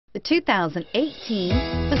The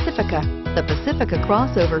 2018 Pacifica. The Pacifica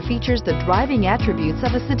crossover features the driving attributes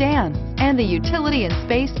of a sedan and the utility and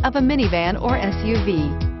space of a minivan or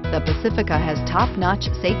SUV. The Pacifica has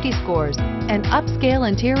top-notch safety scores, an upscale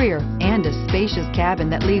interior, and a spacious cabin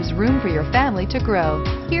that leaves room for your family to grow.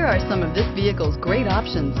 Here are some of this vehicle's great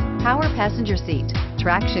options: power passenger seat,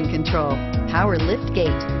 traction control, power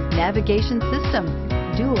liftgate, navigation system,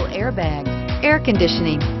 dual airbags, air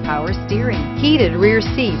conditioning, power steering, heated rear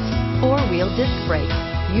seats, four-wheel disc brakes,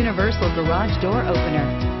 universal garage door opener.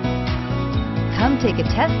 Come take a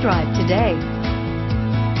test drive today.